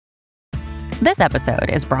This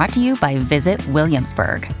episode is brought to you by Visit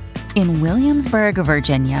Williamsburg. In Williamsburg,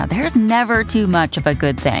 Virginia, there's never too much of a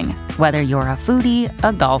good thing. Whether you're a foodie,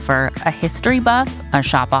 a golfer, a history buff, a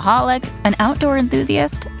shopaholic, an outdoor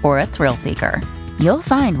enthusiast, or a thrill seeker, you'll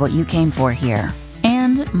find what you came for here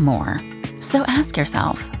and more. So ask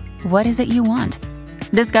yourself, what is it you want?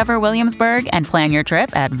 Discover Williamsburg and plan your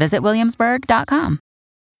trip at visitwilliamsburg.com.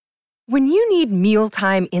 When you need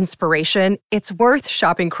mealtime inspiration, it's worth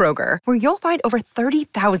shopping Kroger, where you'll find over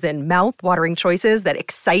 30,000 mouth-watering choices that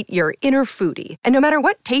excite your inner foodie. And no matter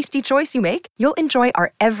what tasty choice you make, you'll enjoy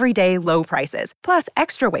our everyday low prices, plus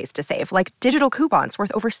extra ways to save, like digital coupons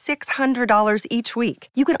worth over $600 each week.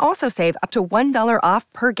 You can also save up to $1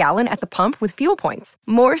 off per gallon at the pump with fuel points.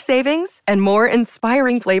 More savings and more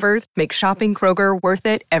inspiring flavors make shopping Kroger worth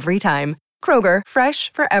it every time. Kroger,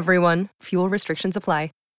 fresh for everyone. Fuel restrictions apply.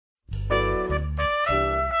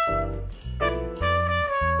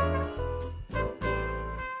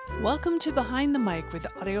 Welcome to Behind the Mic with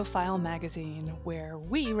AudioFile Magazine, where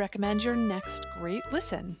we recommend your next great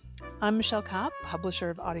listen. I'm Michelle Kopp,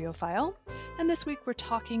 publisher of AudioFile, and this week we're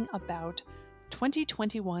talking about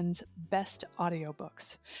 2021's best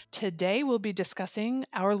audiobooks. Today we'll be discussing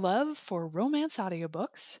our love for romance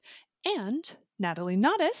audiobooks, and Natalie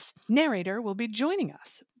Naudus, narrator, will be joining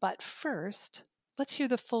us. But first, let's hear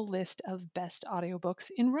the full list of best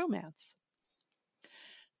audiobooks in romance.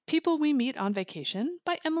 People We Meet on Vacation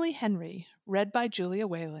by Emily Henry, read by Julia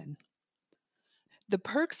Whalen. The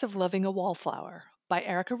Perks of Loving a Wallflower by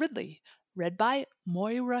Erica Ridley, read by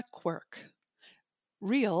Moira Quirk.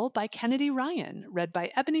 Real by Kennedy Ryan, read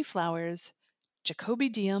by Ebony Flowers, Jacoby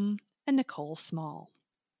Diem, and Nicole Small.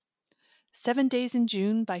 7 Days in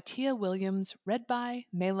June by Tia Williams, read by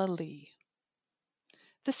Mela Lee.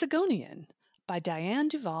 The Sigonian by Diane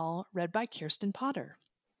Duvall, read by Kirsten Potter.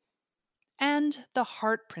 And The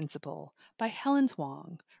Heart Principle by Helen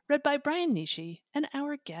Huang, read by Brian Nishi and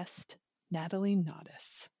our guest, Natalie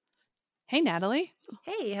Naudus. Hey, Natalie.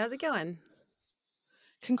 Hey, how's it going?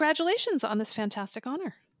 Congratulations on this fantastic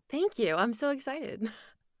honor. Thank you. I'm so excited.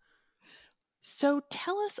 So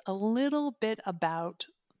tell us a little bit about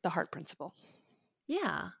The Heart Principle.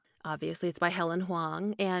 Yeah, obviously it's by Helen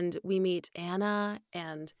Huang, and we meet Anna,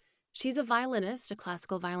 and she's a violinist, a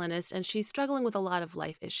classical violinist, and she's struggling with a lot of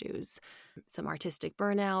life issues, some artistic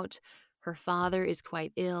burnout. Her father is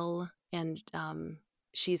quite ill, and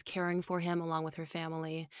she's caring for him along with her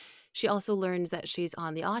family. She also learns that she's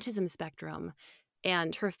on the autism spectrum,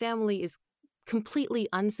 and her family is completely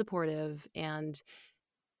unsupportive and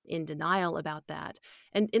in denial about that.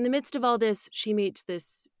 And in the midst of all this, she meets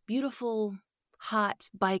this beautiful, hot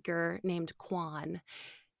biker named Quan.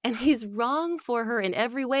 And he's wrong for her in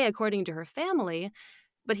every way, according to her family,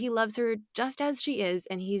 but he loves her just as she is,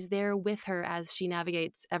 and he's there with her as she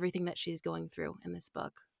navigates everything that she's going through in this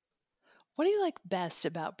book. What do you like best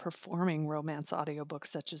about performing romance audiobooks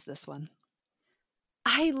such as this one?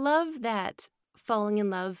 I love that falling in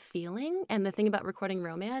love feeling, and the thing about recording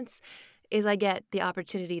romance is I get the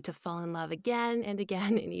opportunity to fall in love again and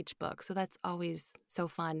again in each book, so that's always so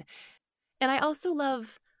fun. And I also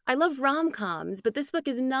love rom-coms, but this book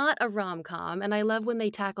is not a rom-com, and I love when they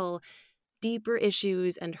tackle deeper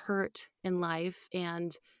issues and hurt in life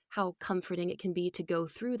and how comforting it can be to go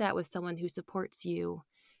through that with someone who supports you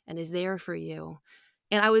and is there for you.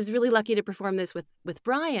 And I was really lucky to perform this with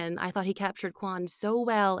Brian. I thought he captured Quan so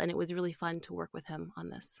well, and it was really fun to work with him on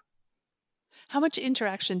this. How much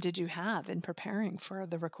interaction did you have in preparing for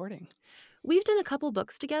the recording? We've done a couple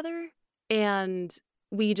books together, and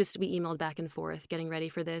we emailed back and forth getting ready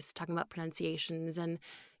for this, talking about pronunciations and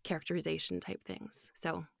characterization type things.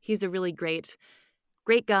 So he's a really great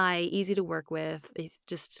guy, easy to work with. It's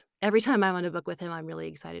just every time I'm on a book with him, I'm really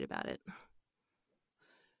excited about it.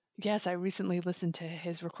 Yes, I recently listened to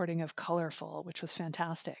his recording of Colorful, which was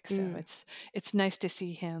fantastic. So it's nice to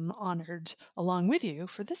see him honored along with you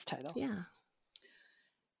for this title. Yeah.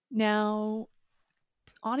 Now,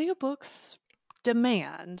 audiobooks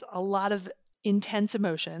demand a lot of intense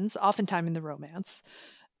emotions, oftentimes in the romance.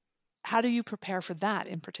 How do you prepare for that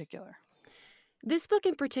in particular? This book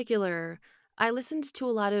in particular, I listened to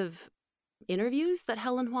a lot of interviews that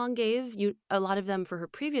Helen Huang gave, a lot of them for her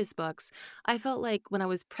previous books. I felt like when I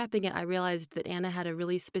was prepping it, I realized that Anna had a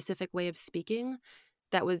really specific way of speaking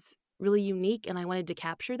that was really unique, and I wanted to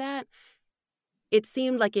capture that. It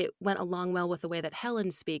seemed like it went along well with the way that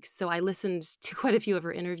Helen speaks, so I listened to quite a few of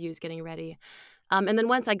her interviews getting ready. And then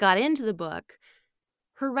once I got into the book,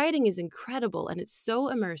 her writing is incredible, and it's so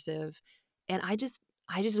immersive, and I just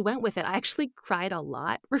went with it. I actually cried a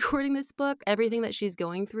lot recording this book. Everything that she's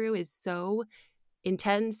going through is so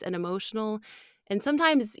intense and emotional. And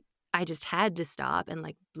sometimes I just had to stop and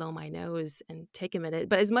like blow my nose and take a minute.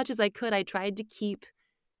 But as much as I could, I tried to keep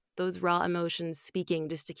those raw emotions speaking,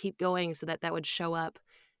 just to keep going so that that would show up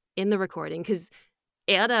in the recording. Because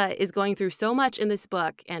Anna is going through so much in this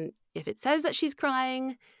book. And if it says that she's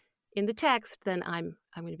crying in the text, then I'm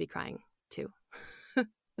going to be crying too.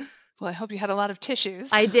 Well, I hope you had a lot of tissues.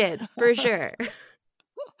 I did, for sure.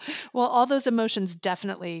 Well, all those emotions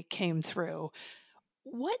definitely came through.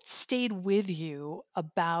 What stayed with you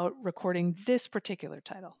about recording this particular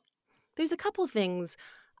title? There's a couple things.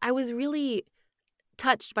 I was really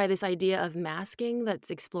touched by this idea of masking that's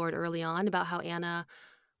explored early on, about how Anna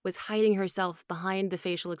was hiding herself behind the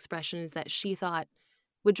facial expressions that she thought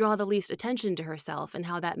would draw the least attention to herself, and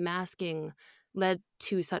how that masking led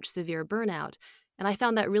to such severe burnout. And I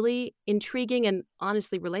found that really intriguing and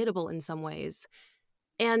honestly relatable in some ways.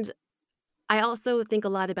 And I also think a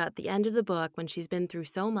lot about the end of the book, when she's been through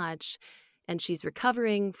so much and she's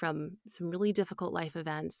recovering from some really difficult life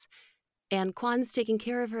events. And Kwan's taking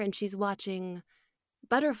care of her, and she's watching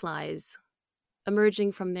butterflies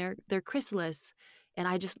emerging from their chrysalis. And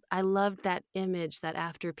I loved that image, that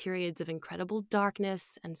after periods of incredible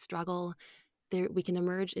darkness and struggle, we can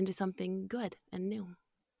emerge into something good and new.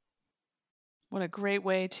 What a great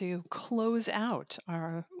way to close out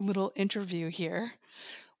our little interview here.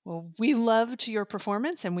 Well, we loved your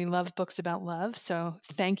performance, and we love books about love. So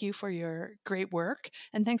thank you for your great work,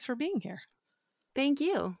 and thanks for being here. Thank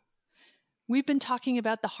you. We've been talking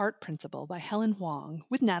about The Heart Principle by Helen Hoang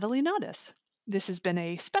with Natalie Naudus. This has been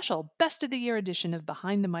a special Best of the Year edition of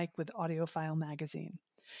Behind the Mic with AudioFile magazine.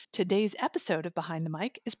 Today's episode of Behind the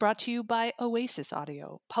Mic is brought to you by Oasis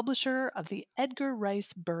Audio, publisher of the Edgar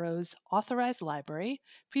Rice Burroughs Authorized Library,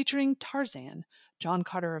 featuring Tarzan, John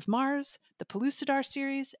Carter of Mars, the Pellucidar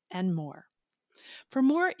series, and more. For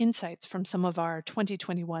more insights from some of our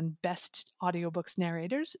 2021 Best Audiobooks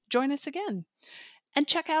narrators, join us again. And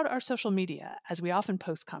check out our social media, as we often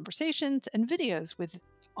post conversations and videos with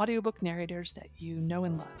audiobook narrators that you know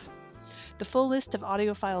and love. The full list of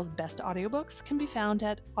AudioFile's best audiobooks can be found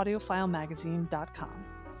at audiofilemagazine.com.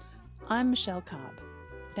 I'm Michelle Cobb.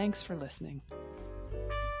 Thanks for listening.